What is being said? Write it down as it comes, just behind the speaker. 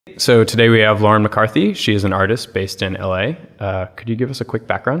So today we have Lauren McCarthy. She is an artist based in LA. Could you give us a quick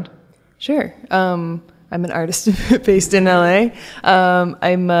background? Sure. I'm an artist based in LA.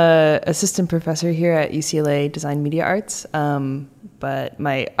 I'm an assistant professor here at UCLA Design Media Arts. But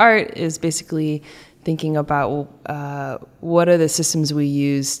my art is basically thinking about what are the systems we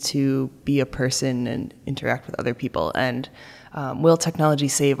use to be a person and interact with other people, and will technology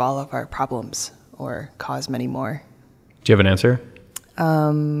save all of our problems or cause many more? Do you have an answer?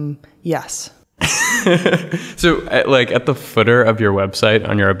 Yes. So at the footer of your website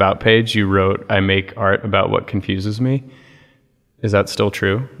on your About page, you wrote, "I make art about what confuses me." Is that still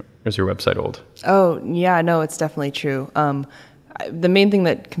true? Or is your website old? Oh, yeah, no, it's definitely true. The main thing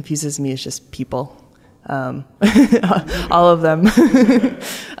that confuses me is just people. All of them.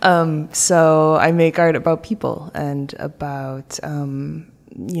 So I make art about people and about,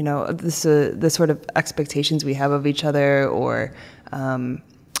 the sort of expectations we have of each other, or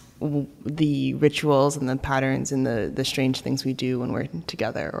the rituals and the patterns and the strange things we do when we're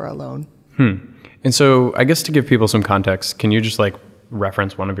together or alone. And so I guess to give people some context, can you just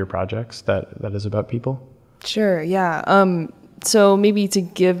reference one of your projects that is about people? Sure, yeah. So maybe to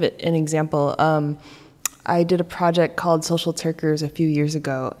give an example, I did a project called Social Turkers a few years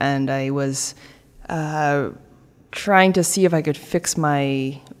ago, and I was trying to see if I could fix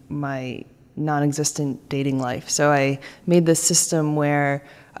my non-existent dating life. So I made this system where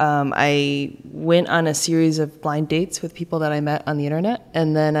I went on a series of blind dates with people that I met on the internet,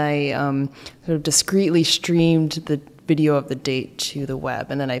 and then I sort of discreetly streamed the video of the date to the web,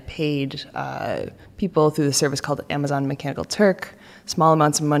 and then I paid people through the service called Amazon Mechanical Turk small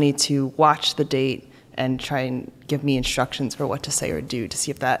amounts of money to watch the date and try and give me instructions for what to say or do, to see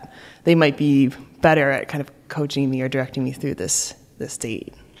if that they might be better at kind of coaching me or directing me through this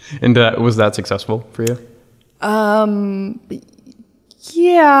date. And was that successful for you?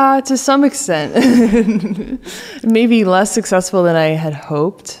 Yeah, to some extent. Maybe less successful than I had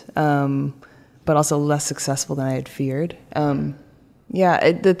hoped, but also less successful than I had feared.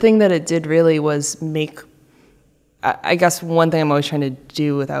 The thing that it did really was make, I guess one thing I'm always trying to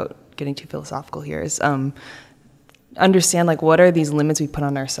do without getting too philosophical here is understand what are these limits we put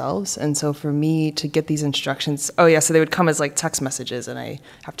on ourselves. And so for me to get these instructions, so they would come as text messages and I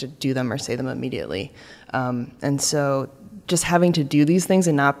have to do them or say them immediately. And so just having to do these things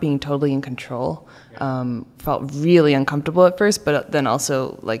and not being totally in control felt really uncomfortable at first, but then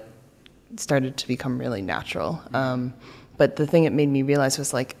also started to become really natural. But the thing it made me realize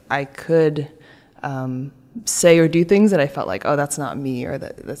was I could say or do things that I felt that's not me, or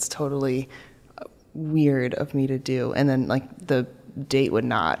that's totally weird of me to do. And then the date would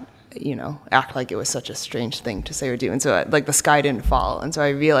not, act like it was such a strange thing to say or do. And so the sky didn't fall. And so I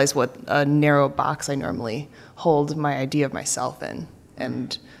realized what a narrow box I normally hold my idea of myself in.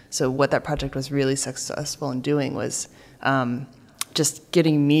 And so what that project was really successful in doing was just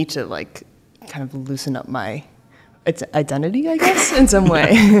getting me to kind of loosen up my identity, I guess, in some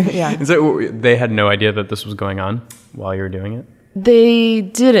way. Yeah. And so they had no idea that this was going on while you were doing it? They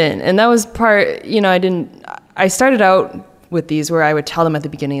didn't. And that was part, I started out with these where I would tell them at the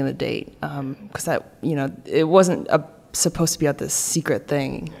beginning of the date, because it wasn't supposed to be this secret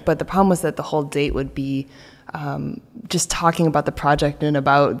thing. But the problem was that the whole date would be just talking about the project and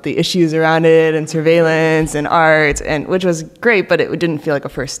about the issues around it and surveillance and art, and which was great, but it didn't feel like a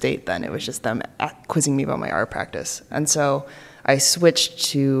first date then. It was just them quizzing me about my art practice. And so I switched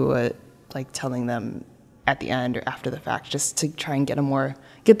to telling them at the end or after the fact, just to try and get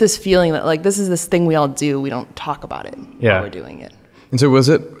this feeling that this is this thing we all do. We don't talk about it while we're doing it. And so was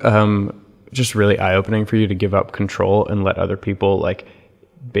it just really eye-opening for you to give up control and let other people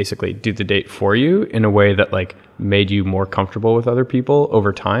basically do the date for you in a way that made you more comfortable with other people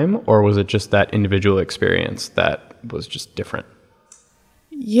over time? Or was it just that individual experience that was just different?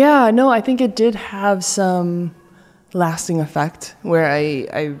 Yeah, no, I think it did have some lasting effect where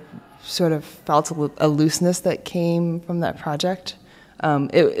I sort of felt a looseness that came from that project.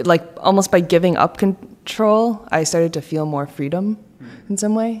 Almost by giving up control, I started to feel more freedom in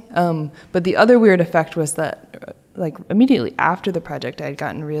some way. But the other weird effect was that immediately after the project, I had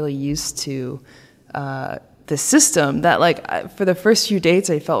gotten really used to the system that for the first few dates,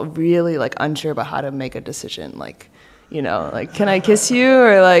 I felt really unsure about how to make a decision. Can I kiss you?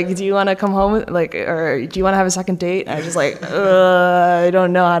 Or do you want to come home or do you want to have a second date? And I was just I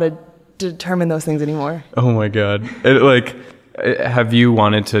don't know how to determine those things anymore. Oh my God. Have you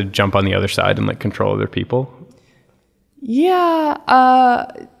wanted to jump on the other side and control other people? Yeah,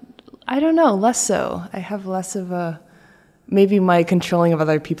 I don't know, less so. I have less of a, maybe my controlling of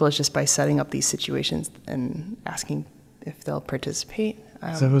other people is just by setting up these situations and asking if they'll participate.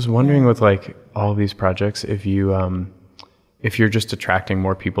 So I was wondering with like all these projects, if you're just attracting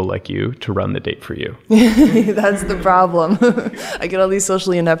more people like you to run the date for you. That's the problem. I get all these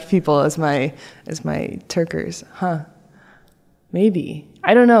socially inept people as my Turkers. Maybe.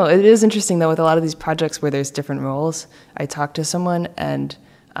 I don't know. It is interesting though with a lot of these projects where there's different roles. I talk to someone and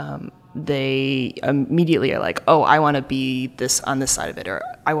they immediately are like, oh, I want to be this on this side of it, or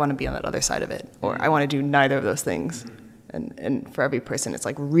I want to be on that other side of it, or I want to do neither of those things. And for every person, it's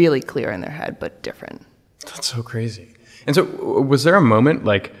like really clear in their head, but different. That's so crazy. And so was there a moment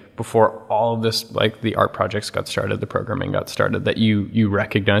like before all of this, like the art projects got started, the programming got started, that you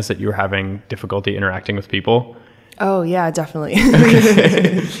recognized that you were having difficulty interacting with people? Oh yeah, definitely.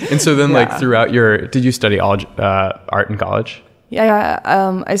 Okay. And so then like throughout did you study art in college?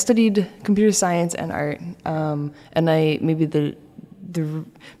 Yeah, I studied computer science and art, and maybe this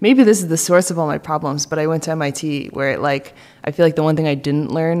is the source of all my problems. But I went to MIT, where I feel like the one thing I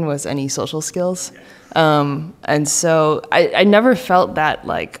didn't learn was any social skills, and so I never felt that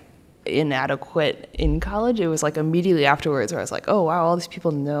like inadequate in college. It was like immediately afterwards where I was like, oh wow, all these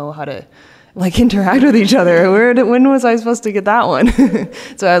people know how to like interact with each other. When was I supposed to get that one?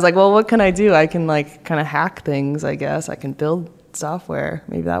 So I was like, well, what can I do? I can like kind of hack things, I guess. I can build software.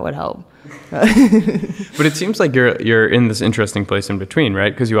 Maybe that would help. But it seems like you're in this interesting place in between,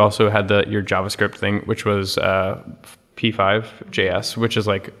 right? Because you also had your JavaScript thing, which was P5.js, which is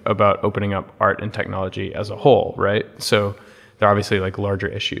like about opening up art and technology as a whole, right? So there are obviously like larger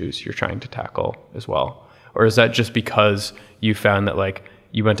issues you're trying to tackle as well. Or is that just because you found that like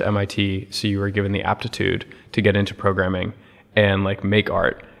you went to MIT, so you were given the aptitude to get into programming and like make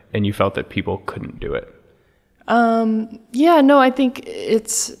art, and you felt that people couldn't do it? Yeah, no, I think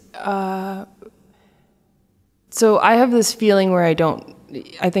it's, so I have this feeling where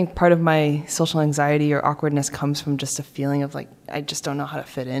I think part of my social anxiety or awkwardness comes from just a feeling of like, I just don't know how to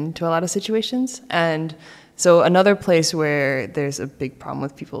fit into a lot of situations. And so another place where there's a big problem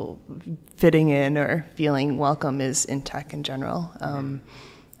with people fitting in or feeling welcome is in tech in general.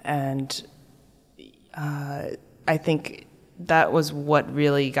 I think that was what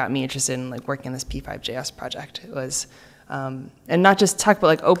really got me interested in like working on this P5.js project. It was, and not just tech, but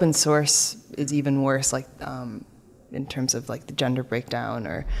like open source is even worse, like in terms of like the gender breakdown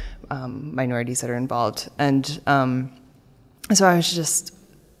or minorities that are involved. And so I was just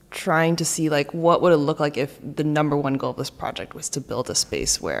trying to see like what would it look like if the number one goal of this project was to build a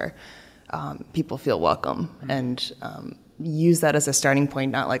space where people feel welcome and use that as a starting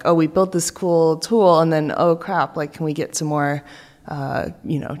point, not like, oh, we built this cool tool and then, oh crap, like can we get some more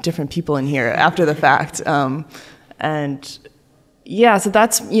different people in here after the fact. And yeah, so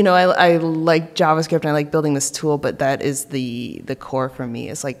that's, I like JavaScript and I like building this tool, but that is the core for me.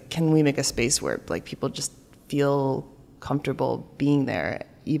 It's like, can we make a space where like people just feel comfortable being there,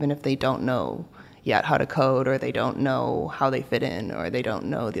 even if they don't know yet how to code, or they don't know how they fit in, or they don't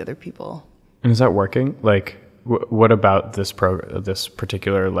know the other people. And is that working? Like, what about this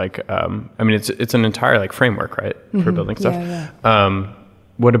particular, like, it's an entire like framework, right, for building stuff. Yeah.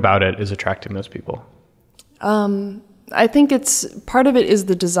 What about it is attracting those people? I think it's part of it is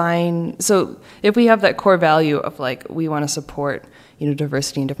the design. So if we have that core value of like, we want to support,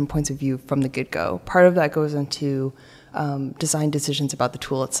 diversity and different points of view from the get-go, part of that goes into design decisions about the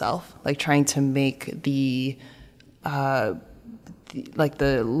tool itself, like trying to make the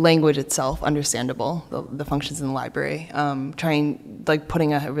language itself understandable, the functions in the library,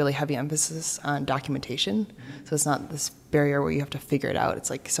 putting a really heavy emphasis on documentation. So it's not this barrier where you have to figure it out. It's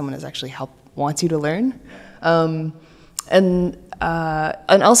like someone has actually wants you to learn. And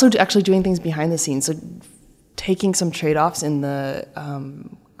also actually doing things behind the scenes. So taking some trade-offs in the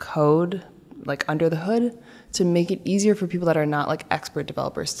code, like under the hood, to make it easier for people that are not like expert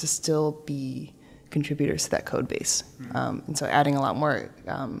developers to still be contributors to that code base. And so adding a lot more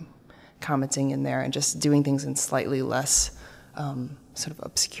commenting in there and just doing things in slightly less sort of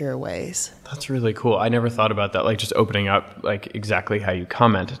obscure ways. That's really cool. I never thought about that, like just opening up like exactly how you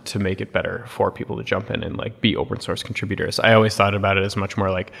comment to make it better for people to jump in and like be open source contributors. I always thought about it as much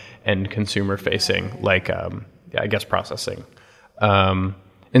more like end consumer facing, like I guess processing.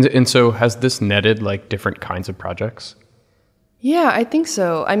 And so has this netted like different kinds of projects? Yeah, I think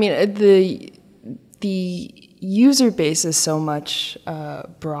so. I mean, the user base is so much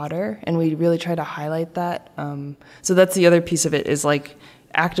broader, and we really try to highlight that. So that's the other piece of it is like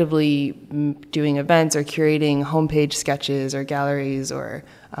actively doing events or curating homepage sketches or galleries or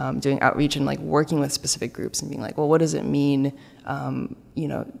doing outreach and like working with specific groups and being like, well, what does it mean,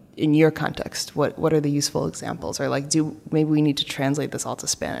 in your context? What are the useful examples? Or like, maybe we need to translate this all to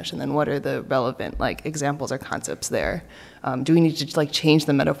Spanish, and then what are the relevant like examples or concepts there? Do we need to like change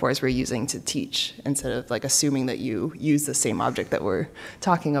the metaphors we're using to teach instead of like assuming that you use the same object that we're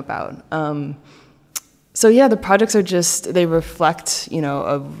talking about? So yeah, the projects they reflect,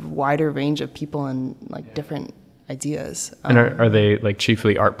 a wider range of people and like different ideas. And are they like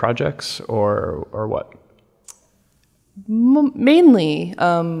chiefly art projects or what? Mainly,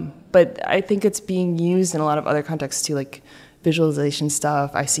 but I think it's being used in a lot of other contexts too, like visualization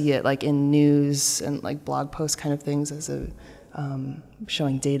stuff. I see it like in news and like blog post kind of things as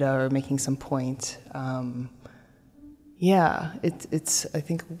showing data or making some point. It's I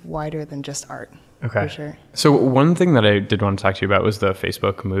think wider than just art. Okay. For sure. So one thing that I did want to talk to you about was the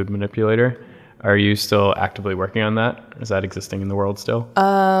Facebook mood manipulator. Are you still actively working on that? Is that existing in the world still?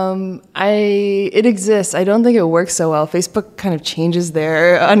 It exists. I don't think it works so well. Facebook kind of changes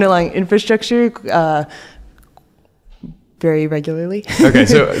their underlying infrastructure very regularly. Okay,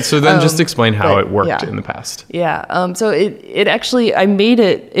 so then just explain how it worked in the past. Yeah. So it actually, I made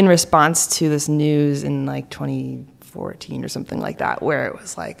it in response to this news in like 2014 or something like that, where it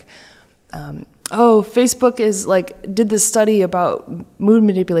was like, Facebook did this study about mood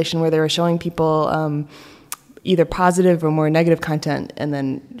manipulation where they were showing people either positive or more negative content, and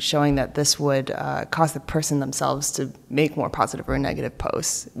then showing that this would cause the person themselves to make more positive or negative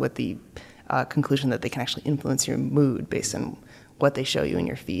posts, with the conclusion that they can actually influence your mood based on what they show you in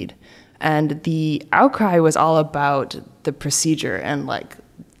your feed. And the outcry was all about the procedure and like,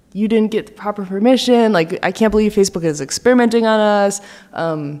 you didn't get the proper permission. Like, I can't believe Facebook is experimenting on us.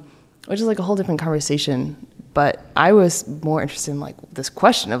 Which is like a whole different conversation. But I was more interested in like this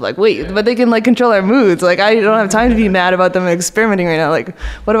question of like, wait, but they can like control our moods. Like, I don't have time to be mad about them experimenting right now. Like,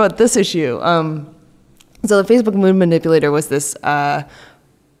 what about this issue? So the Facebook mood manipulator was this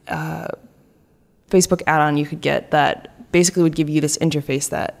Facebook add-on you could get that basically would give you this interface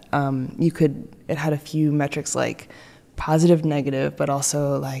that it had a few metrics like positive, negative, but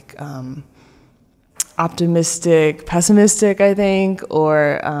also like optimistic, pessimistic, I think,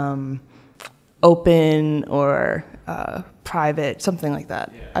 or open or private, something like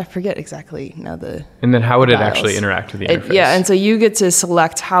that. Yeah. I forget exactly now And then how would dials. it actually interact with the interface? And so you get to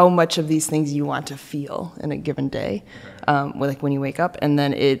select how much of these things you want to feel in a given day, like when you wake up, and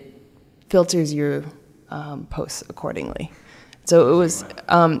then it filters your posts accordingly. So it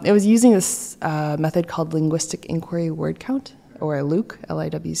was using this method called linguistic inquiry word count, or LIWC,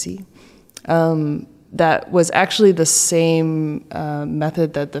 L-I-W-C. That was actually the same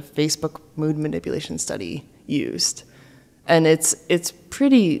method that the Facebook mood manipulation study used. And it's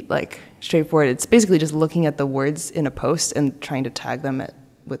pretty like straightforward. It's basically just looking at the words in a post and trying to tag them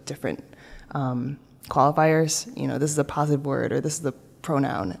with different qualifiers. This is a positive word, or this is the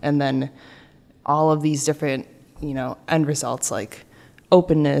pronoun. And then all of these different, end results like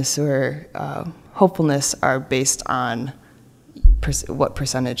openness or hopefulness are based on what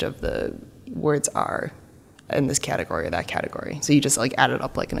percentage of the words are in this category or that category. So you just like add it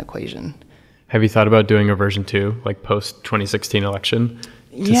up like an equation. Have you thought about doing a version 2, like post 2016 election,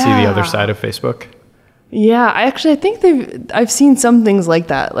 to see the other side of Facebook? Yeah, I think I've seen some things like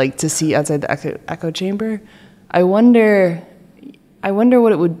that, like to see outside the echo chamber. I wonder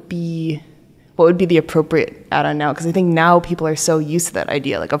what would be the appropriate add-on now, because I think now people are so used to that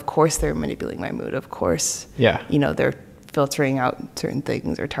idea. Like, of course they're manipulating my mood. Of course, they're filtering out certain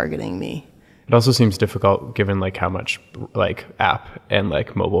things or targeting me. It also seems difficult given like how much like app and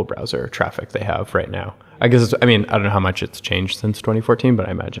like mobile browser traffic they have right now. I guess I don't know how much it's changed since 2014, but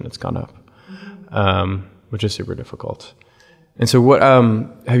I imagine it's gone up, which is super difficult. And so what,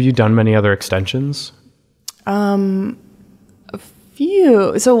 have you done many other extensions? A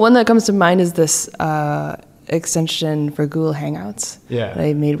few. So one that comes to mind is this extension for Google Hangouts that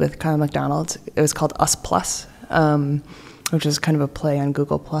I made with Kyle McDonald. It was called Us Plus. Which is kind of a play on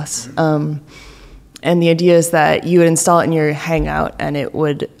Google Plus. And the idea is that you would install it in your Hangout, and it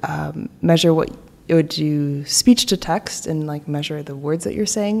would measure it would do speech to text and like measure the words that you're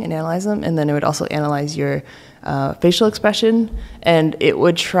saying and analyze them. And then it would also analyze your facial expression, and it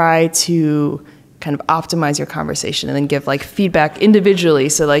would try to kind of optimize your conversation and then give like feedback individually.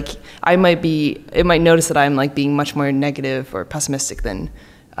 So like it might notice that I'm like being much more negative or pessimistic than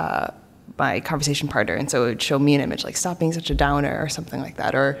my conversation partner, and so it would show me an image like stop being such a downer or something like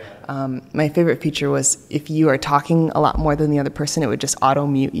that. Or my favorite feature was if you are talking a lot more than the other person, it would just auto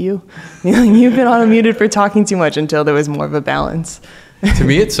mute you. You've been auto muted for talking too much, until there was more of a balance. To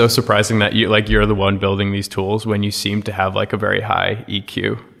me, it's so surprising that you're the one building these tools when you seem to have like a very high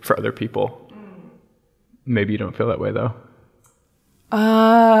EQ for other people. Maybe you don't feel that way though.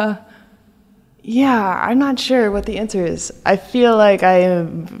 Yeah, I'm not sure what the answer is. I feel like I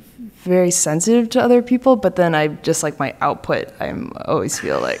am very sensitive to other people, but then I just like my output, I'm always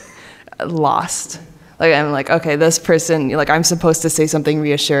feel like lost. Like I'm like, okay, this person, like I'm supposed to say something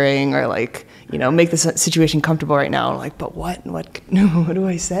reassuring or like, you know, make the situation comfortable right now. Like, but what do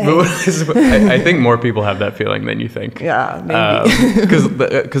I say? I think more people have that feeling than you think. Yeah, maybe.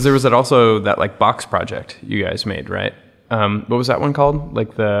 Because there was that like box project you guys made, right? What was that one called? Like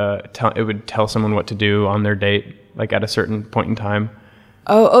it would tell someone what to do on their date, like at a certain point in time.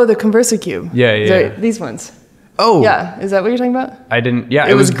 Oh, the Conversa Cube. Yeah. These ones. Oh. Yeah, is that what you're talking about? I didn't, yeah.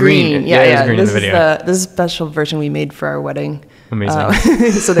 It was green. Yeah, it was green in the video. This is a special version we made for our wedding.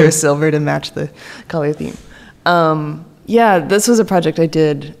 Amazing. So they were silver to match the color theme. Yeah, this was a project I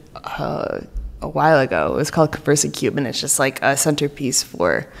did a while ago. It was called Conversa Cube, and it's just like a centerpiece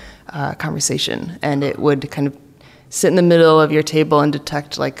for conversation. And it would kind of sit in the middle of your table and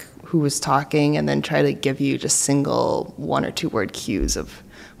detect like who was talking, and then try to give you just single 1 or 2 word cues of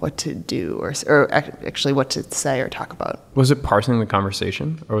what to do or actually what to say or talk about. Was it parsing the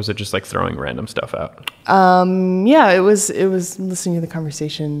conversation, or was it just like throwing random stuff out? Yeah, it was listening to the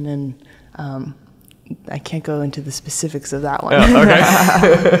conversation, and I can't go into the specifics of that one. Oh,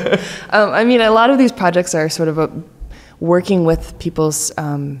 okay. I mean, a lot of these projects are sort of working with people's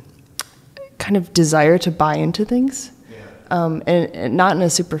kind of desire to buy into things. And not in a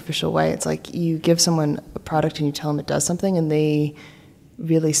superficial way. It's like you give someone a product and you tell them it does something, and they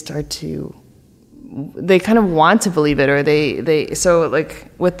really they kind of want to believe it, or so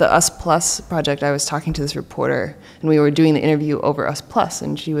like with the Us Plus project, I was talking to this reporter and we were doing the interview over Us Plus,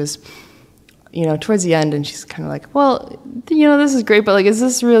 and she was, you know, towards the end, and she's kind of like, well, you know, this is great, but like, is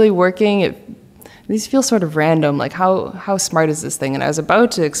this really working? These feel sort of random. Like, how smart is this thing? And I was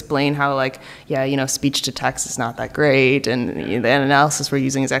about to explain how, like, yeah, you know, speech to text is not that great, and you know, the analysis we're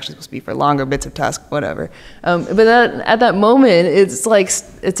using is actually supposed to be for longer bits of text, whatever. But at that moment, it's like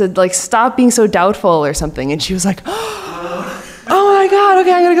stop being so doubtful or something. And she was like, oh my God,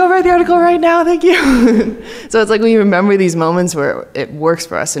 okay, I'm gonna go write the article right now. Thank you. So it's like we remember these moments where it works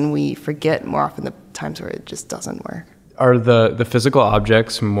for us, and we forget more often the times where it just doesn't work. Are the physical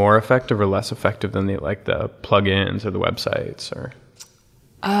objects more effective or less effective than the plugins or the websites? Or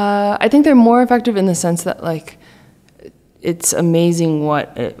I think they're more effective in the sense that like it's amazing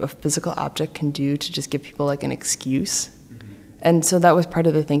what a physical object can do to just give people like an excuse. Mm-hmm. And so that was part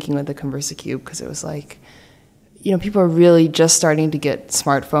of the thinking with the Conversa Cube, because it was like, you know, people are really just starting to get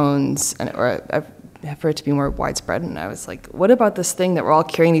smartphones or for it to be more widespread. And I was like, what about this thing that we're all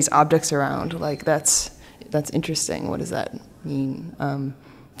carrying these objects around? Like that's interesting. What does that mean?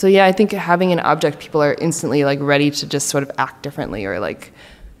 So yeah, I think having an object, people are instantly like ready to just sort of act differently, or like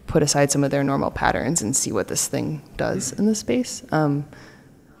put aside some of their normal patterns and see what this thing does in the space.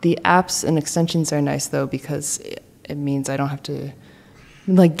 The apps and extensions are nice though, because it means I don't have to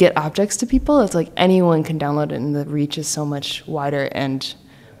like get objects to people. It's like anyone can download it, and the reach is so much wider. And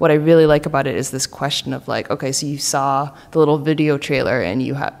what I really like about it is this question of like, okay, so you saw the little video trailer and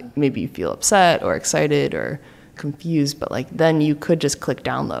maybe you feel upset or excited or confused, but like then you could just click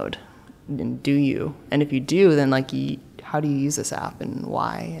download, and do you? And if you do, then like how do you use this app and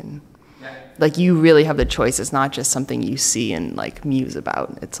why? And like you really have the choice. It's not just something you see and like muse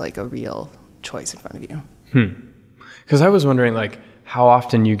about. It's like a real choice in front of you. Because I was wondering like how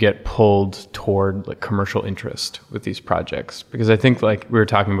often you get pulled toward like commercial interest with these projects, because I think like we were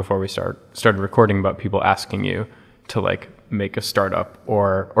talking before we started recording about people asking you to like make a startup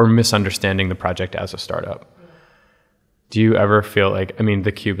or misunderstanding the project as a startup. Do you ever feel like, I mean,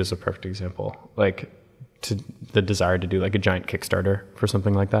 the Cube is a perfect example, like the desire to do like a giant Kickstarter for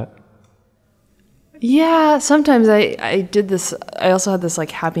something like that? Yeah, sometimes I did this. I also had this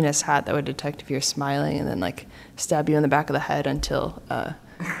like happiness hat that would detect if you're smiling, and then like stab you in the back of the head until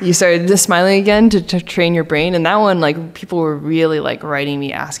you started just smiling again to train your brain. And that one, like people were really like writing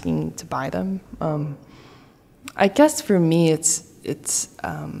me asking to buy them. I guess for me, it's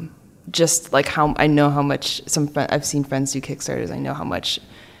just like how I know how much I've seen friends do Kickstarters. I know how much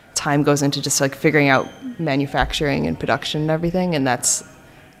time goes into just like figuring out manufacturing and production and everything, and that's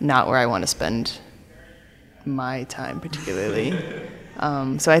not where I want to spend my time particularly.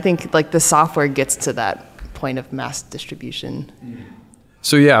 So I think like the software gets to that point of mass distribution.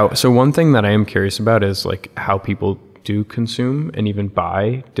 So yeah, so one thing that I am curious about is like how people do consume and even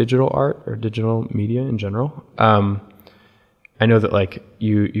buy digital art or digital media in general. And I know that like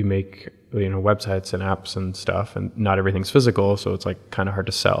you make, you know, websites and apps and stuff, and not everything's physical, so it's like kind of hard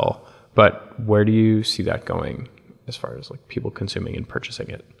to sell. But where do you see that going as far as like people consuming and purchasing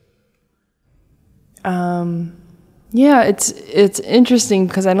it? Yeah, it's interesting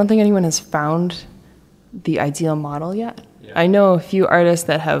because I don't think anyone has found the ideal model yet. Yeah. I know a few artists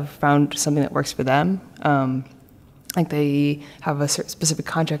that have found something that works for them. Like they have a specific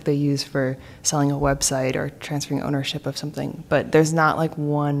contract they use for selling a website or transferring ownership of something, but there's not like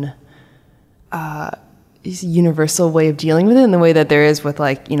one universal way of dealing with it in the way that there is with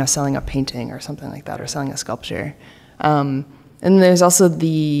like, you know, selling a painting or something like that, or selling a sculpture. And there's also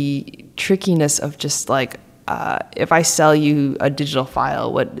the trickiness of just like, if I sell you a digital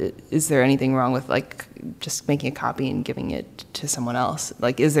file, is there anything wrong with like just making a copy and giving it to someone else?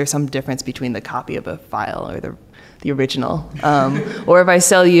 Like, is there some difference between the copy of a file or the original? Or if I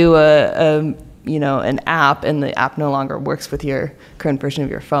sell you you know, an app and the app no longer works with your current version of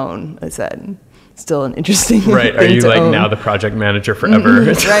your phone, is that still an interesting right? Are you like own? Now the project manager forever?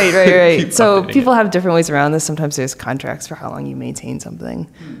 Right. So people have different ways around this. Sometimes there's contracts for how long you maintain something.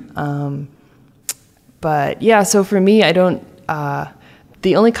 But yeah, so for me, I don't,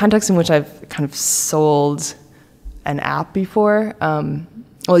 the only context in which I've kind of sold an app before,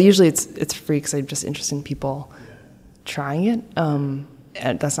 well, usually it's free because I'm just interested in people trying it.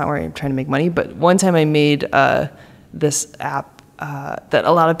 And that's not where I'm trying to make money. But one time I made this app that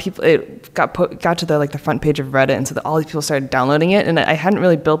a lot of people, it got to the front page of Reddit, and so all these people started downloading it, and I hadn't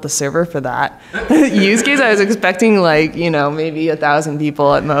really built the server for that use case. I was expecting like, you know, maybe 1,000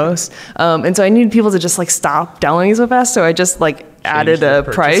 people at most, and so I needed people to just like stop downloading so fast, so I just like added a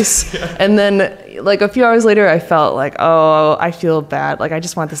price. Yeah. And then like a few hours later I felt like, oh, I feel bad, like I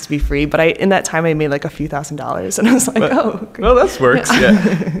just want this to be free, but in that time I made like a few $1,000s, and I was like, well, that works.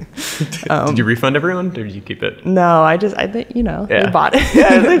 Yeah. Did you refund everyone, or did you keep it? No, I think, you know, they bought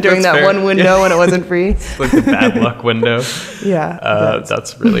it during that fair. One window when it wasn't free. It's like the bad luck window. Yeah.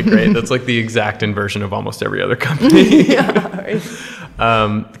 That's really great. That's like the exact inversion of almost every other company. Yeah, right.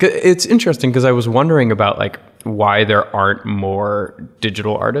 It's interesting because I was wondering about like why there aren't more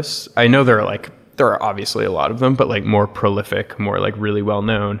digital artists. I know there are obviously a lot of them, but like more prolific, more like really well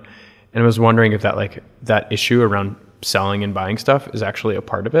known. And I was wondering if that issue around selling and buying stuff is actually a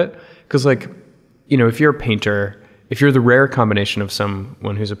part of it. Because like, you know, if you're a painter, if you're the rare combination of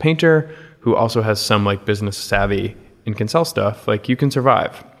someone who's a painter who also has some like business savvy and can sell stuff, like you can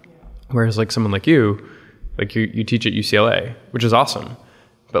survive. Whereas like someone like you, like you teach at UCLA, which is awesome,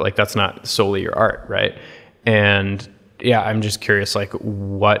 but like that's not solely your art, right? And yeah, I'm just curious, like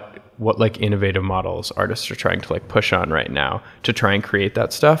what like innovative models artists are trying to like push on right now to try and create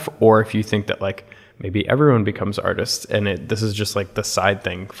that stuff, or if you think that like maybe everyone becomes artists and this is just like the side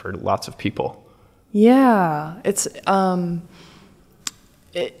thing for lots of people. Yeah, it's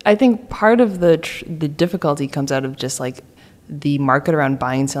I think part of the difficulty comes out of just like the market around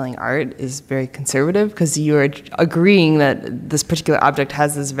buying and selling art is very conservative, because you're agreeing that this particular object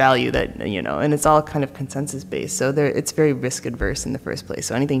has this value that, you know, and it's all kind of consensus based. So it's very risk adverse in the first place.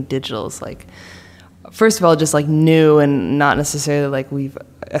 So anything digital is like, first of all, just like new and not necessarily like we've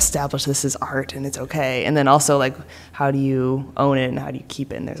established this as art and it's okay. And then also like, how do you own it and how do you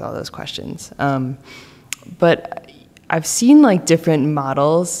keep it? And there's all those questions. But I've seen like different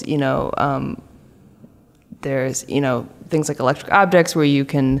models, you know, there's, you know, things like Electric Objects where you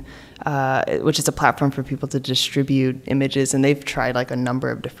can, which is a platform for people to distribute images, and they've tried like a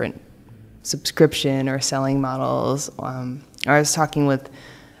number of different subscription or selling models. I was talking with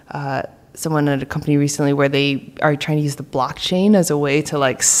someone at a company recently where they are trying to use the blockchain as a way to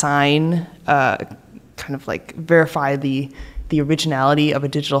like sign, kind of like verify the originality of a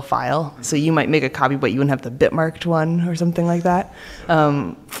digital file. So you might make a copy, but you wouldn't have the bitmarked one or something like that.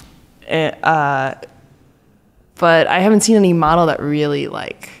 But I haven't seen any model that really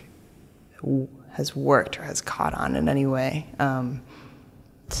like has worked or has caught on in any way.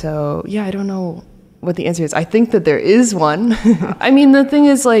 So yeah, I don't know what the answer is. I think that there is one. I mean, the thing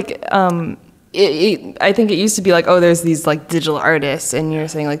is like, I think it used to be like, oh, there's these like digital artists, and you're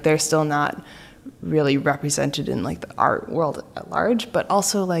saying like they're still not really represented in like the art world at large, but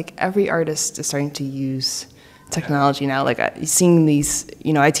also like every artist is starting to use technology now. Like seeing these,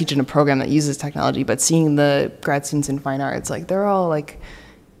 you know, I teach in a program that uses technology, but seeing the grad students in fine arts, like they're all like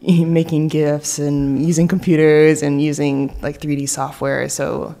making GIFs and using computers and using like 3D software.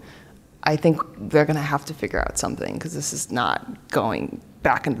 So I think they're going to have to figure out something, because this is not going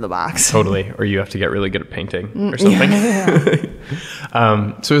back into the box. Totally. Or you have to get really good at painting or something.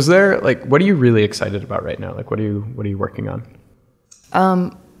 Yeah. So is there like, what are you really excited about right now? Like, what are you working on?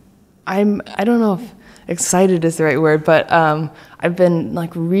 I don't know if excited is the right word, but I've been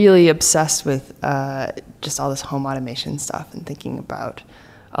like really obsessed with just all this home automation stuff and thinking about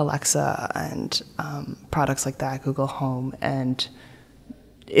Alexa and products like that, Google Home, and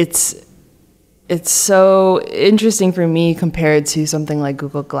it's so interesting for me compared to something like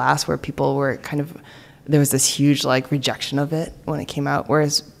Google Glass, where people were there was this huge like rejection of it when it came out,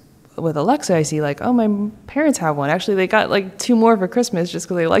 whereas with Alexa, I see like, oh, my parents have one. Actually, they got like 2 more for Christmas just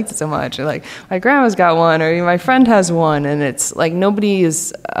because they liked it so much. Or like my grandma's got one, or my friend has one, and it's like nobody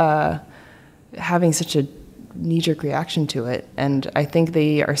is having such a knee-jerk reaction to it. And I think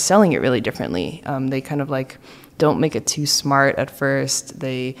they are selling it really differently. They kind of like don't make it too smart at first.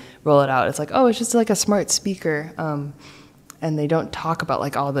 They roll it out. It's like, oh, it's just like a smart speaker. And they don't talk about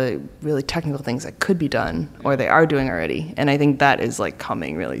like all the really technical things that could be done or they are doing already. And I think that is like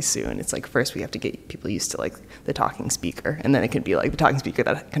coming really soon. It's like first we have to get people used to like the talking speaker, and then it could be like the talking speaker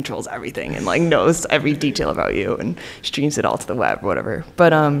that controls everything and like knows every detail about you and streams it all to the web or whatever.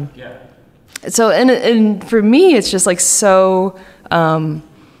 But so and for me it's just like so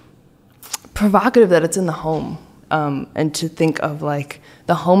provocative that it's in the home, and to think of like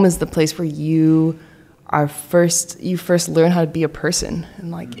the home is the place where you first learn how to be a person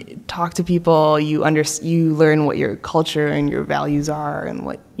and like talk to people. You learn what your culture and your values are and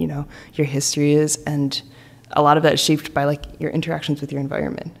what your history is, and a lot of that is shaped by like your interactions with your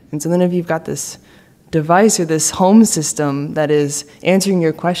environment. And so then if you've got this device or this home system that is answering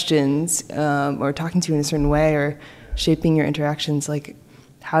your questions or talking to you in a certain way or shaping your interactions, like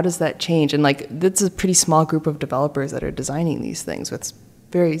how does that change? And like that's a pretty small group of developers that are designing these things with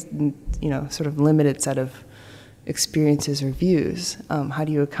very, sort of limited set of experiences or views. How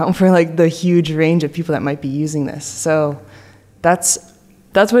do you account for like the huge range of people that might be using this? So that's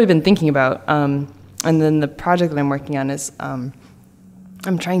what I've been thinking about. And then the project that I'm working on is I'm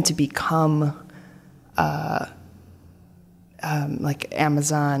trying to become like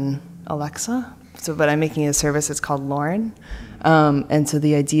Amazon Alexa. But I'm making a service that's called Lauren. And so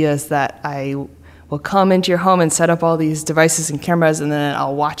the idea is that I will come into your home and set up all these devices and cameras, and then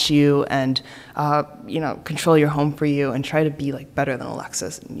I'll watch you and control your home for you and try to be like better than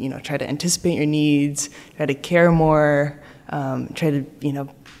Alexa. Try to anticipate your needs, try to care more, try to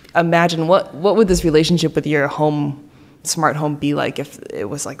imagine what would this relationship with your smart home be like if it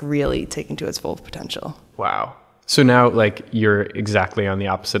was like really taken to its full potential. Wow. So now like you're exactly on the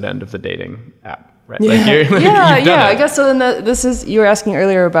opposite end of the dating app. Right? Yeah, like I guess so. Then this is, you were asking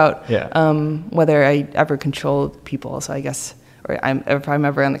earlier about whether I ever control people. So I guess, or if I'm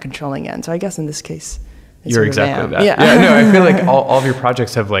ever on the controlling end. So I guess in this case, you're exactly that. Yeah. No, I feel like all of your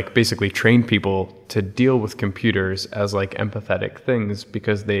projects have like basically trained people to deal with computers as like empathetic things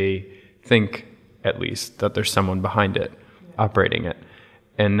because they think at least that there's someone behind it operating it.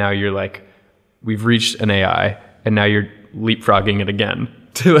 And now you're like, we've reached an AI, and now you're leapfrogging it again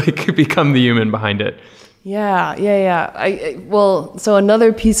to like become the human behind it. Yeah. Well, so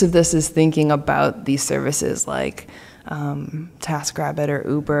another piece of this is thinking about these services like TaskRabbit or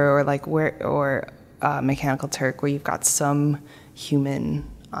Uber or Mechanical Turk, where you've got some human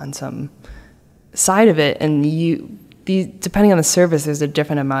on some side of it, and depending on the service, there's a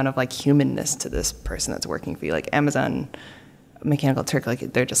different amount of like humanness to this person that's working for you. Like Amazon Mechanical Turk,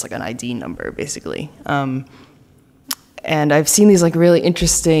 like they're just like an ID number basically. And I've seen these like really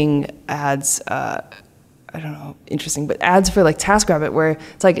interesting ads, but ads for like TaskRabbit, where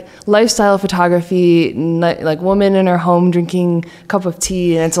it's like lifestyle photography, like woman in her home drinking a cup of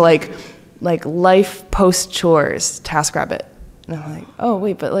tea, and it's like life post chores, TaskRabbit. And I'm like, oh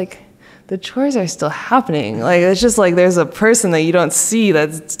wait, but like the chores are still happening. Like it's just like there's a person that you don't see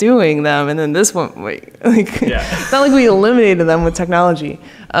that's doing them, and then this one, it's not like we eliminated them with technology.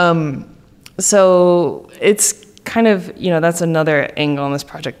 So it's kind of, that's another angle on this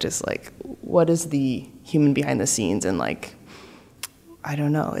project, is like, what is the human behind the scenes? And like, I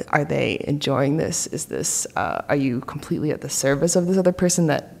don't know, are they enjoying this? Is this, are you completely at the service of this other person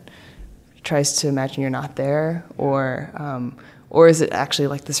that tries to imagine you're not there? Or is it actually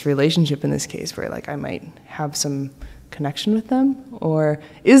like this relationship in this case where like I might have some connection with them? Or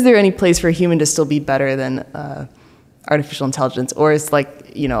is there any place for a human to still be better than artificial intelligence? Or is like,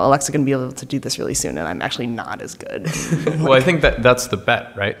 Alexa going to be able to do this really soon and I'm actually not as good? Well, I think that's the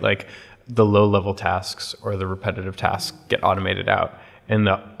bet, right? Like the low-level tasks or the repetitive tasks get automated out, and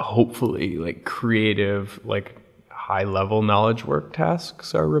the hopefully like creative, like high-level knowledge work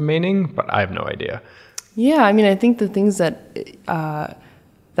tasks are remaining, but I have no idea. Yeah, I mean, I think the things that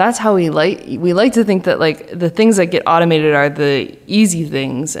that's how we like to think that like the things that get automated are the easy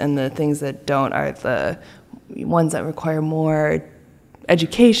things, and the things that don't are the ones that require more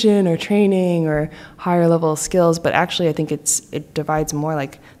education or training or higher level skills, but actually I think it divides more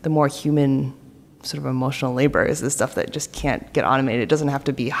like the more human sort of emotional labor is the stuff that just can't get automated. It doesn't have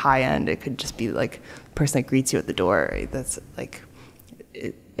to be high end. It could just be like the person that greets you at the door. Right? That's like,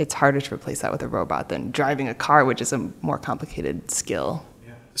 it's harder to replace that with a robot than driving a car, which is a more complicated skill.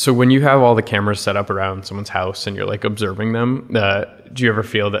 So when you have all the cameras set up around someone's house and you're like observing them, do you ever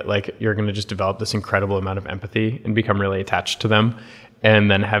feel that like you're going to just develop this incredible amount of empathy and become really attached to them, and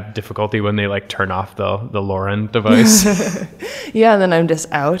then have difficulty when they like turn off the Lauren device? Yeah, and then I'm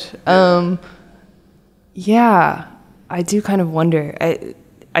just out. Yeah, I do kind of wonder.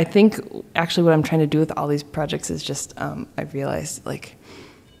 I think actually what I'm trying to do with all these projects is just I've realized like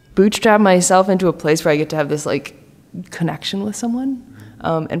bootstrap myself into a place where I get to have this like connection with someone.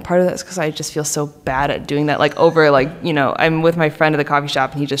 And part of that's because I just feel so bad at doing that. Like over, like, you know, I'm with my friend at the coffee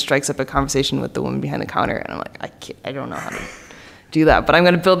shop and he just strikes up a conversation with the woman behind the counter. And I'm like, I don't know how to do that. But I'm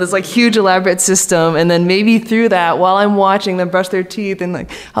going to build this like huge elaborate system. And then maybe through that, while I'm watching them brush their teeth and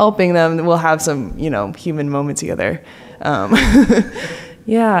like helping them, we'll have some, you know, human moment together.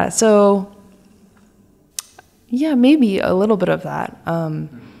 Yeah. So yeah, maybe a little bit of that.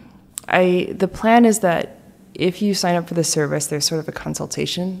 The plan is that if you sign up for the service, there's sort of a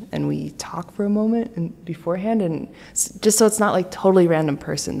consultation and we talk for a moment and beforehand, and just so it's not like totally random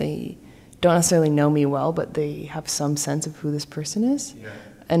person. They don't necessarily know me well, but they have some sense of who this person is. Yeah.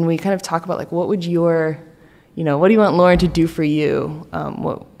 And we kind of talk about like, what would your, you know, what do you want Lauren to do for you?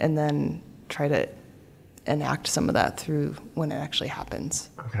 And then try to enact some of that through when it actually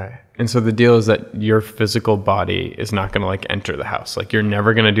happens. Okay. And so the deal is that your physical body is not going to like enter the house. Like you're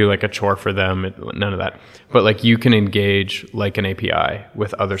never going to do like a chore for them, none of that. But like you can engage like an API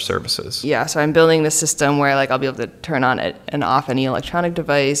with other services. Yeah. So I'm building this system where like I'll be able to turn on it and off any electronic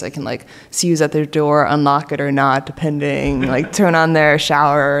device. I can like see who's at their door, unlock it or not, depending, like turn on their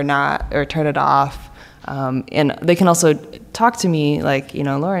shower or not, or turn it off. And they can also talk to me like, you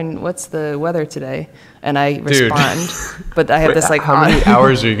know, Lauren, what's the weather today? And I respond, but I have this like, how many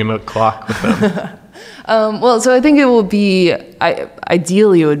hours are you going to clock with them? Well, so I think it will be,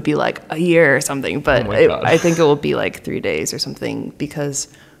 ideally it would be like a year or something, but I think it will be like 3 days or something, because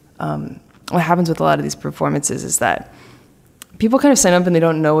what happens with a lot of these performances is that people kind of sign up and they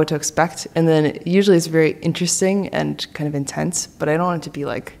don't know what to expect. And then usually it's very interesting and kind of intense, but I don't want it to be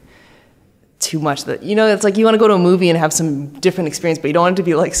like too much that, you know, it's like you want to go to a movie and have some different experience, but you don't want it to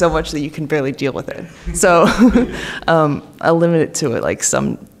be like so much that you can barely deal with it. So I'll limit it to like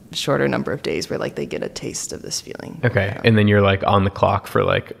some shorter number of days where like they get a taste of this feeling. Okay. And then you're like on the clock for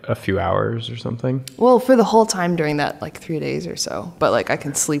like a few hours or something? Well, for the whole time during that like 3 days or so, but like I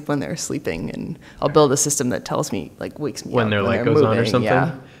can sleep when they're sleeping, and I'll build a system that tells me, like wakes me when up their light when goes moving. on or something.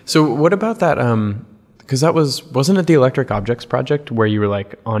 Yeah. So what about that? Because that wasn't it the Electric Objects project where you were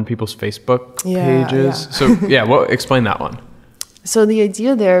like on people's Facebook pages? Yeah. So yeah, explain that one. So the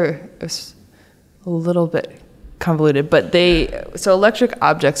idea there is a little bit convoluted, but so Electric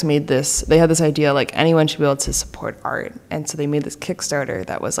Objects made this, they had this idea like anyone should be able to support art. And so they made this Kickstarter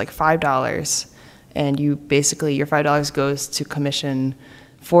that was like $5, and you basically, your $5 goes to commission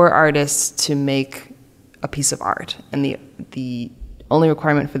 4 artists to make a piece of art. And the only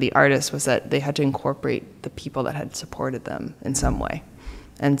requirement for the artist was that they had to incorporate the people that had supported them in some way.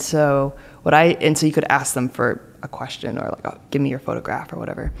 And so so you could ask them for a question or like, oh, give me your photograph or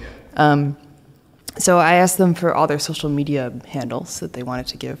whatever. So I asked them for all their social media handles that they wanted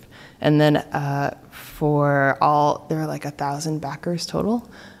to give. And then there were like 1,000 backers total.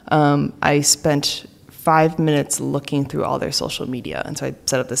 I spent 5 minutes looking through all their social media. And so I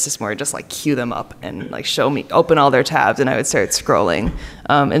set up this system where I just like queue them up and like open all their tabs, and I would start scrolling.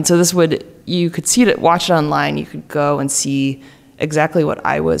 And so you could see it, watch it online. You could go and see exactly what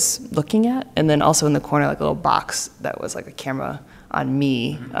I was looking at. And then also in the corner, like a little box that was like a camera on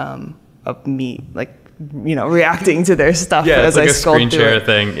me, of me, like, you know, reacting to their stuff as I scrolled through it. Yeah, like a screen share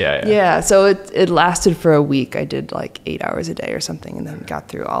thing. Yeah. Yeah, so it lasted for a week. I did like 8 hours a day or something, and then got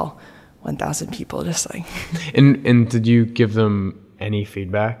through all 1,000 people, just like. And did you give them any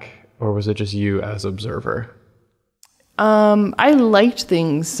feedback, or was it just you as observer? I liked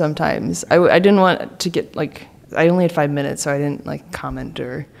things sometimes. I didn't want to get like, I only had 5 minutes, so I didn't like comment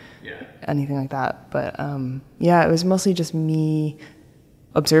or anything like that. But yeah, it was mostly just me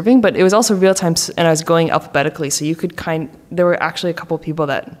observing, but it was also real time, and I was going alphabetically, so you could there were actually a couple of people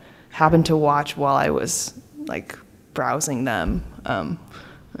that happened to watch while I was like browsing them.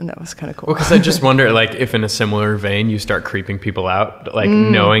 And that was kind of cool. Well, because I just wonder, like, if in a similar vein you start creeping people out, like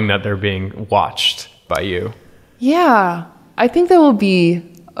knowing that they're being watched by you. Yeah, I think that will be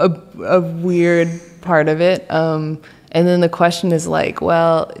a weird part of it. And then the question is like,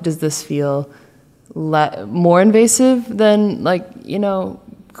 well, does this feel more invasive than like, you know,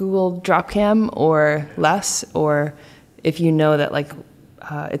 Google Dropcam, or less? Or if you know that like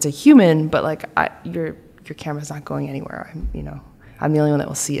it's a human, but like your camera's not going anywhere, I'm the only one that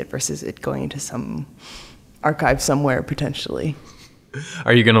will see it versus it going into some archive somewhere potentially.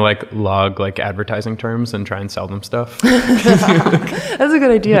 Are you gonna like log like advertising terms and try and sell them stuff? That's a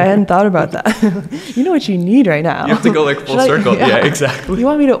good idea. I hadn't thought about that. You know what you need right now. You have to go like full circle. Yeah, exactly. You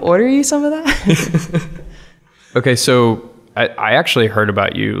want me to order you some of that? Okay, so I actually heard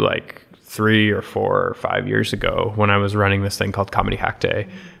about you like 3 or 4 or 5 years ago when I was running this thing called Comedy Hack Day,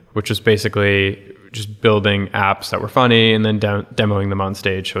 which was basically just building apps that were funny and then demoing them on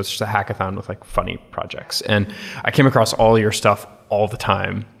stage. So it's just a hackathon with like funny projects. And I came across all your stuff all the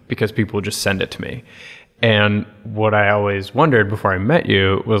time because people would just send it to me. And what I always wondered before I met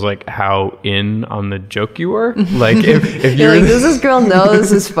you was like how in on the joke you were. Like if you're like, does this girl know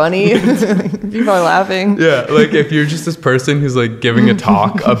this is funny? People are laughing. Yeah, like if you're just this person who's like giving a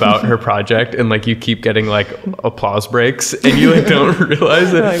talk about her project and like you keep getting like applause breaks and you like don't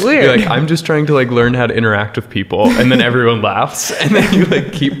realize it. Like, weird. You're like, I'm just trying to like learn how to interact with people, and then everyone laughs and then you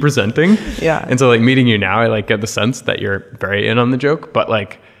like keep presenting. Yeah. And so like meeting you now, I like get the sense that you're very in on the joke, but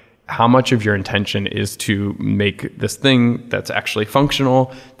like how much of your intention is to make this thing that's actually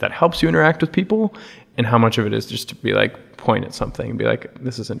functional, that helps you interact with people, and how much of it is just to be like, point at something and be like,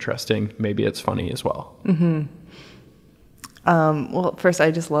 this is interesting, maybe it's funny as well. Mm-hmm. Well, first,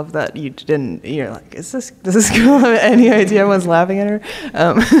 I just love that you're like, does this girl have any idea everyone's laughing at her?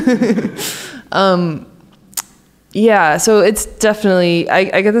 Yeah, so it's definitely,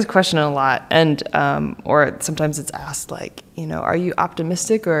 I get this question a lot, and or sometimes it's asked like, are you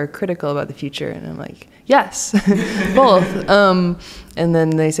optimistic or critical about the future? And I'm like, yes, both. And then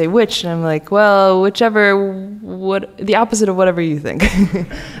they say which, and I'm like, well, the opposite of whatever you think.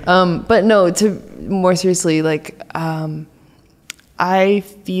 But no, more seriously, like, I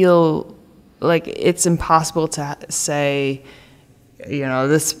feel like it's impossible to say,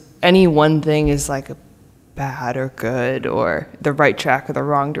 any one thing is like a bad or good or the right track or the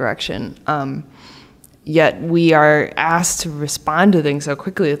wrong direction. Yet we are asked to respond to things so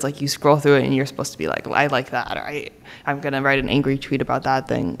quickly. It's like you scroll through it and you're supposed to be like, I like that, or I'm going to write an angry tweet about that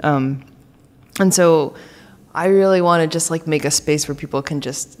thing. And so I really want to just like make a space where people can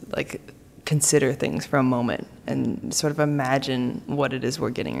just like consider things for a moment and sort of imagine what it is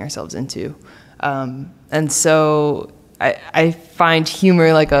we're getting ourselves into. And so I find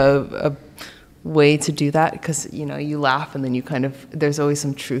humor like a way to do that, because you laugh and then you there's always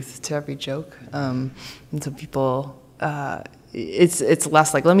some truth to every joke, and so people it's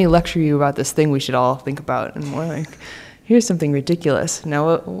less like, let me lecture you about this thing we should all think about, and more like, here's something ridiculous.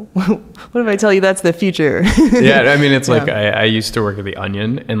 Now what if I tell you that's the future? Yeah, I mean, it's like I used to work at The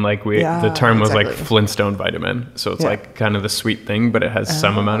Onion, and like the term was exactly. like Flintstone vitamin, so it's like kind of the sweet thing, but it has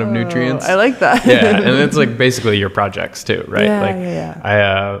some amount of nutrients. I like that. Yeah, and it's like basically your projects too,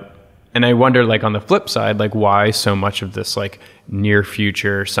 right? And I wonder, like, on the flip side, like, why so much of this, like, near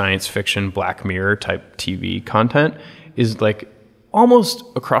future science fiction, Black Mirror type TV content is, like, almost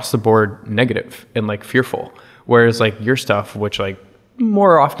across the board negative and, like, fearful. Whereas, like, your stuff, which, like,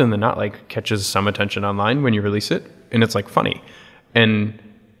 more often than not, like, catches some attention online when you release it, and it's, like, funny. And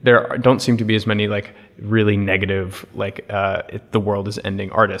there don't seem to be as many, like, really negative, like, the world is ending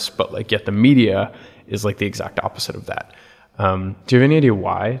artists, but, like, yet the media is, like, the exact opposite of that. Do you have any idea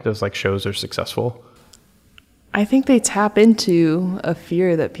why those like shows are successful? I think they tap into a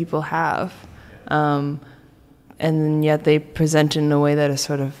fear that people have, and yet they present it in a way that is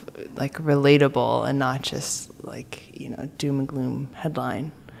sort of like relatable and not just like doom and gloom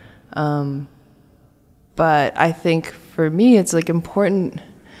headline. But I think for me it's like important.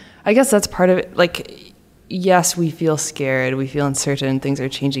 I guess that's part of it. Like, yes, we feel scared, we feel uncertain, things are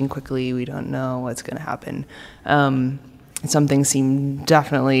changing quickly, we don't know what's going to happen. Some things seem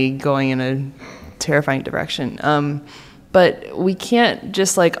definitely going in a terrifying direction. But we can't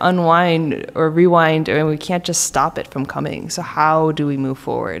just like unwind or rewind, or we can't just stop it from coming. So how do we move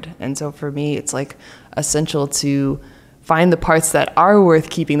forward? And so for me, it's like essential to find the parts that are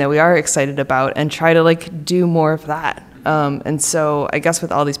worth keeping, that we are excited about, and try to like do more of that. And so I guess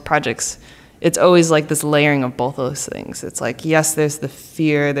with all these projects, it's always like this layering of both of those things. It's like, yes, there's the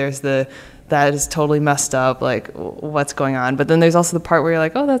fear, there's that is totally messed up, like what's going on. But then there's also the part where you're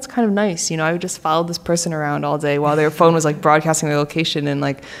like, oh, that's kind of nice. I just followed this person around all day while their phone was like broadcasting their location, and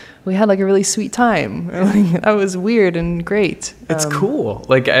like we had like a really sweet time. Like, that was weird and great. It's cool.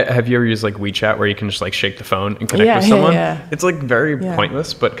 Like, have you ever used like WeChat where you can just like shake the phone and connect with someone? Yeah. It's like very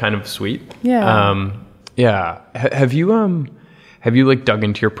pointless, but kind of sweet. Yeah. Yeah. Have you like dug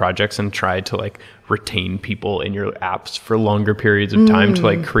into your projects and tried to like retain people in your apps for longer periods of time to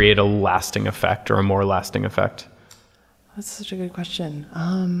like create a lasting effect or a more lasting effect? That's such a good question.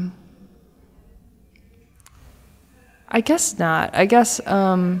 I guess not. I guess,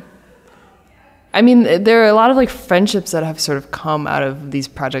 I mean, there are a lot of like friendships that have sort of come out of these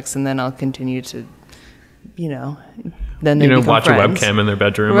projects, and then I'll continue to, then they become watch friends. a webcam in their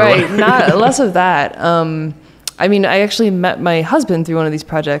bedroom. Right. Not less of that. I mean, I actually met my husband through one of these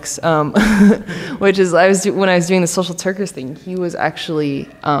projects, which is when I was doing the social Turkers thing. He was actually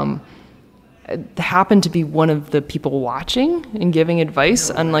happened to be one of the people watching and giving advice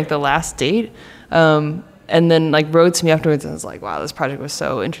on like the last date. And then like wrote to me afterwards and was like, wow, this project was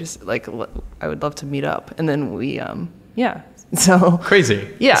so interesting. Like, I would love to meet up. And then we, so crazy.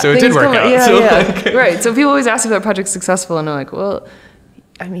 Yeah. So it did work out. Yeah, so yeah. Like, right. So people always ask if that project's successful, and I'm like, well,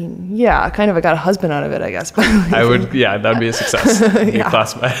 I mean, yeah, kind of. I got a husband out of it, I guess. But that'd be a success. You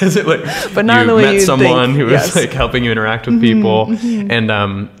classify as it like, but not you in the way met you someone think. who was Yes. like helping you interact with people,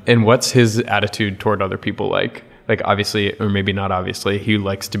 and what's his attitude toward other people like? Like obviously, or maybe not obviously, he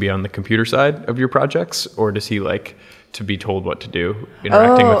likes to be on the computer side of your projects, or does he like to be told what to do,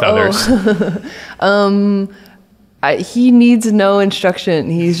 interacting with others? He needs no instruction.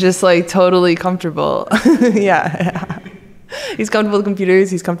 He's just like totally comfortable. Yeah. He's comfortable with computers.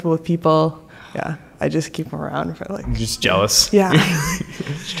 He's comfortable with people. Yeah. I just keep him around for like. Just jealous. Yeah.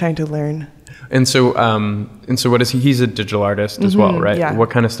 Just trying to learn. And so what is he? He's a digital artist as well, right? Yeah. What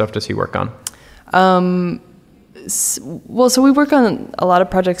kind of stuff does he work on? Well, so we work on a lot of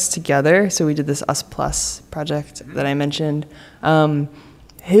projects together. So we did this Us Plus project that I mentioned.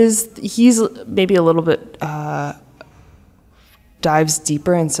 He's maybe a little bit dives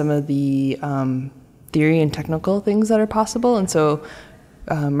deeper in some of the theory and technical things that are possible. And so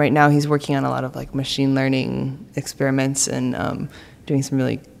right now he's working on a lot of like machine learning experiments and doing some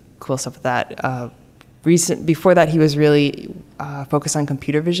really cool stuff with that. Before that, he was really focused on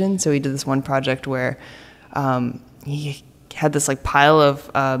computer vision. So he did this one project where he had this like pile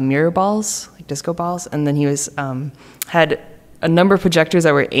of mirror balls, like disco balls, and then he was had a number of projectors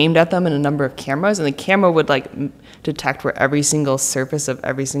that were aimed at them and a number of cameras, and the camera would like detect where every single surface of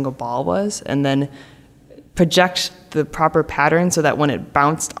every single ball was, and then project the proper pattern so that when it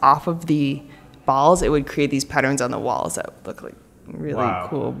bounced off of the balls, it would create these patterns on the walls that look like really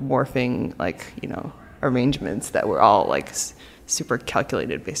cool morphing, like, arrangements that were all like super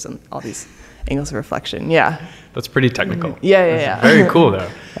calculated based on all these angles of reflection. Yeah. That's pretty technical. Yeah. Very cool though.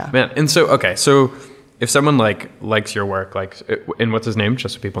 Yeah. Man. And so, okay. So if someone likes your work, and what's his name?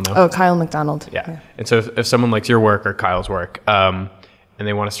 Just so people know. Oh, Kyle McDonald. Yeah. And so if someone likes your work or Kyle's work, and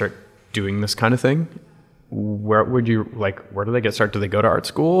they want to start doing this kind of thing, where do they get started? Do they go to art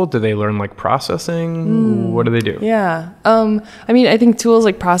school? Do they learn like processing? What do they do? Yeah. I mean, I think tools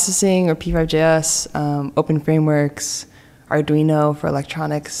like processing or P5JS, open frameworks, Arduino for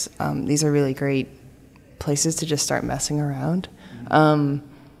electronics, these are really great places to just start messing around.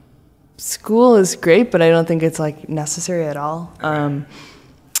 School is great, but I don't think it's like necessary at all.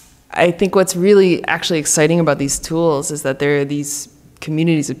 I think what's really actually exciting about these tools is that there are these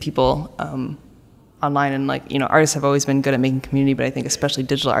communities of people online, and artists have always been good at making community, but I think especially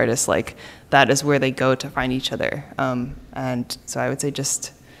digital artists, like that is where they go to find each other. And so I would say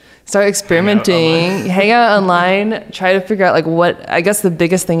just start experimenting, hang out online, try to figure out I guess the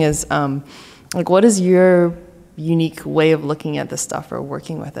biggest thing is what is your unique way of looking at this stuff or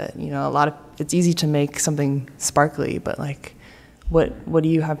working with it? It's easy to make something sparkly, but what do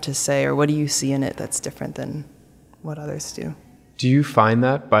you have to say, or what do you see in it that's different than what others do? Do you find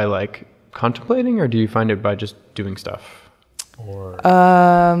that by contemplating, or do you find it by just doing stuff? Or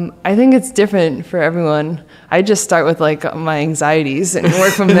I think it's different for everyone. I just start with my anxieties and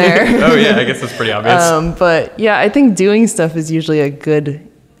work from there. Oh yeah, I guess that's pretty obvious. But yeah, I think doing stuff is usually a good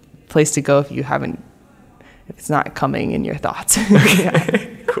place to go if it's not coming in your thoughts.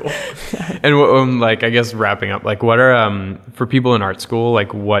 Okay, cool. And I guess wrapping up, what are for people in art school,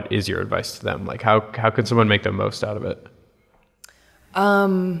 what is your advice to them? How can someone make the most out of it?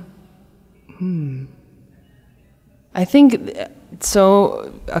 I think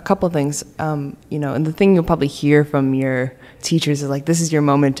so. A couple of things, and the thing you'll probably hear from your teachers is this is your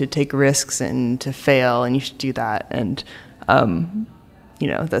moment to take risks and to fail, and you should do that. And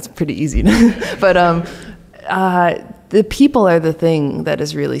that's pretty easy. But the people are the thing that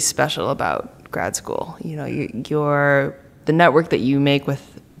is really special about grad school. The network that you make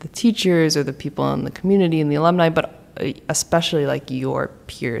with the teachers or the people in the community and the alumni, but especially your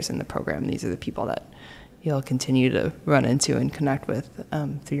peers in the program. These are the people that you'll continue to run into and connect with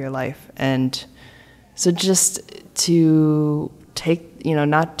through your life. And So just to take,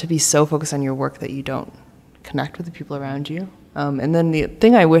 not to be so focused on your work that you don't connect with the people around you. And then the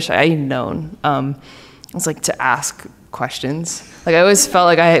thing I wish I had known was like to ask questions. Like I always felt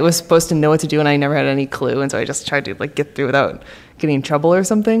like I was supposed to know what to do and I never had any clue. And so I just tried to like get through without getting in trouble or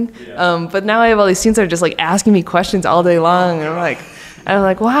something. Yeah. But now I have all these students that are just like asking me questions all day long. And I'm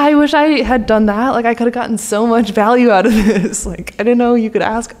like, wow, I wish I had done that. Like I could have gotten so much value out of this. Like I didn't know you could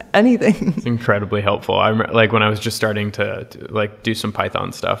ask anything. It's incredibly helpful. I'm like when I was just starting to like do some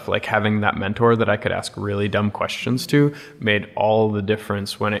Python stuff, like having that mentor that I could ask really dumb questions to made all the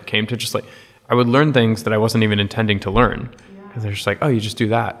difference when it came to just like, I would learn things that I wasn't even intending to learn because they're just like, oh, you just do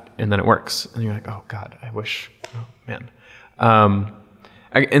that and then it works. And you're like, oh God, I wish, oh man.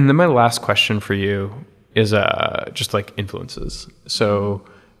 And then my last question for you is just like influences. So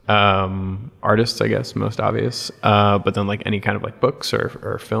artists, I guess, most obvious, but then like any kind of like books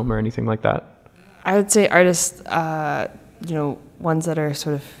or film or anything like that? I would say artists, ones that are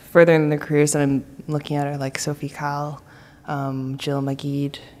sort of further in their careers that I'm looking at are like Sophie Calle, Jill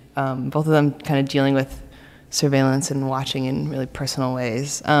Magid, both of them kind of dealing with surveillance and watching in really personal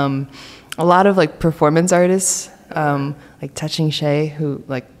ways. A lot of like performance artists, like Touching Shay, who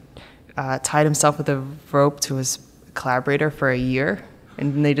like tied himself with a rope to his collaborator for a year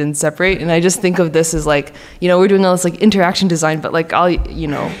and they didn't separate. And I just think of this as like, we're doing all this like interaction design, but like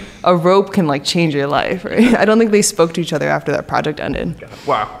a rope can like change your life, right? I don't think they spoke to each other after that project ended.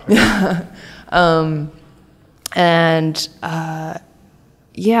 Wow. And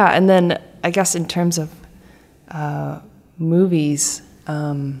then I guess in terms of movies,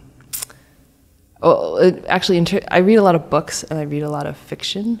 I read a lot of books and I read a lot of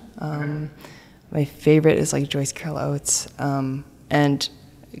fiction. My favorite is like Joyce Carol Oates, and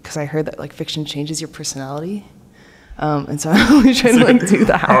because I heard that like fiction changes your personality, and so I'm always trying to like do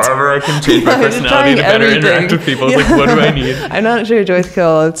that. However I can change my personality to better interact with people. It's like, what do I need? I'm not sure Joyce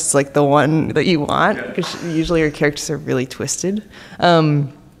Carol Oates is like the one that you want because usually your characters are really twisted.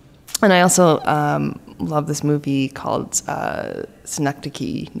 And I also love this movie called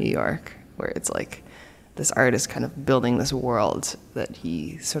Synecdoche, New York, where it's like this artist kind of building this world that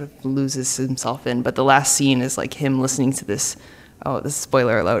he sort of loses himself in. But the last scene is like him listening to this, this is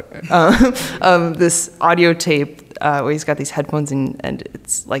spoiler alert, this audio tape where he's got these headphones and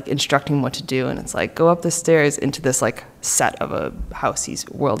it's like instructing him what to do. And it's like, go up the stairs into this like set of a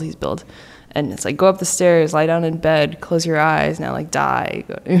world he's built. And it's like, go up the stairs, lie down in bed, close your eyes, now like die,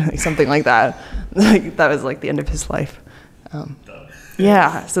 like something like that. Like that was like the end of his life.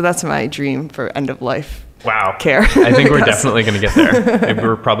 Yeah, so that's my dream for end of life. Wow. Care. I think we're definitely going to get there.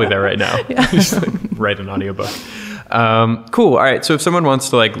 We're probably there right now. Yeah. Just like write an audiobook. Cool. All right. So if someone wants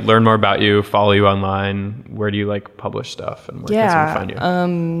to like learn more about you, follow you online, where do you like publish stuff and where can someone find you?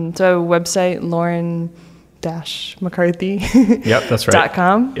 So I have a website, Lauren-McCarthy. Yep, that's right.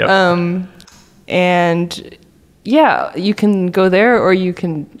 .com. Yep. And yeah, you can go there or you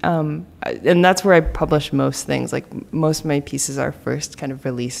can, and that's where I publish most things. Like most of my pieces are first kind of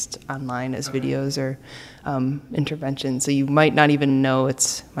released online as videos or interventions. So you might not even know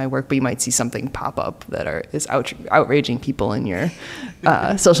it's my work, but you might see something pop up that is outraging people in your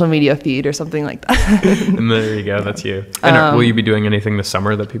social media feed or something like that. And there you go. That's you. And will you be doing anything this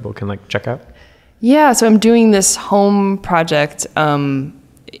summer that people can like check out? Yeah, so I'm doing this home project,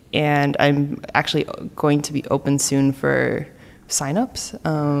 and I'm actually going to be open soon for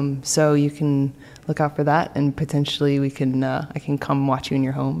signups. So you can look out for that, and potentially I can come watch you in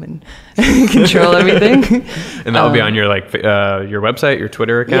your home and control everything. And that will be on your your website, your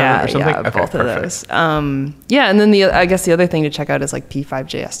Twitter account, or something. Yeah, okay, both perfect. of those. And then I guess the other thing to check out is like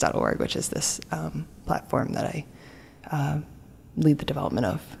p5js.org, which is this platform that I lead the development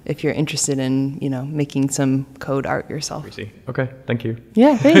of, if you're interested in making some code art yourself. Okay, thank you.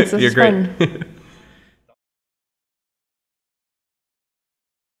 Yeah, thanks. This You're was great. fun.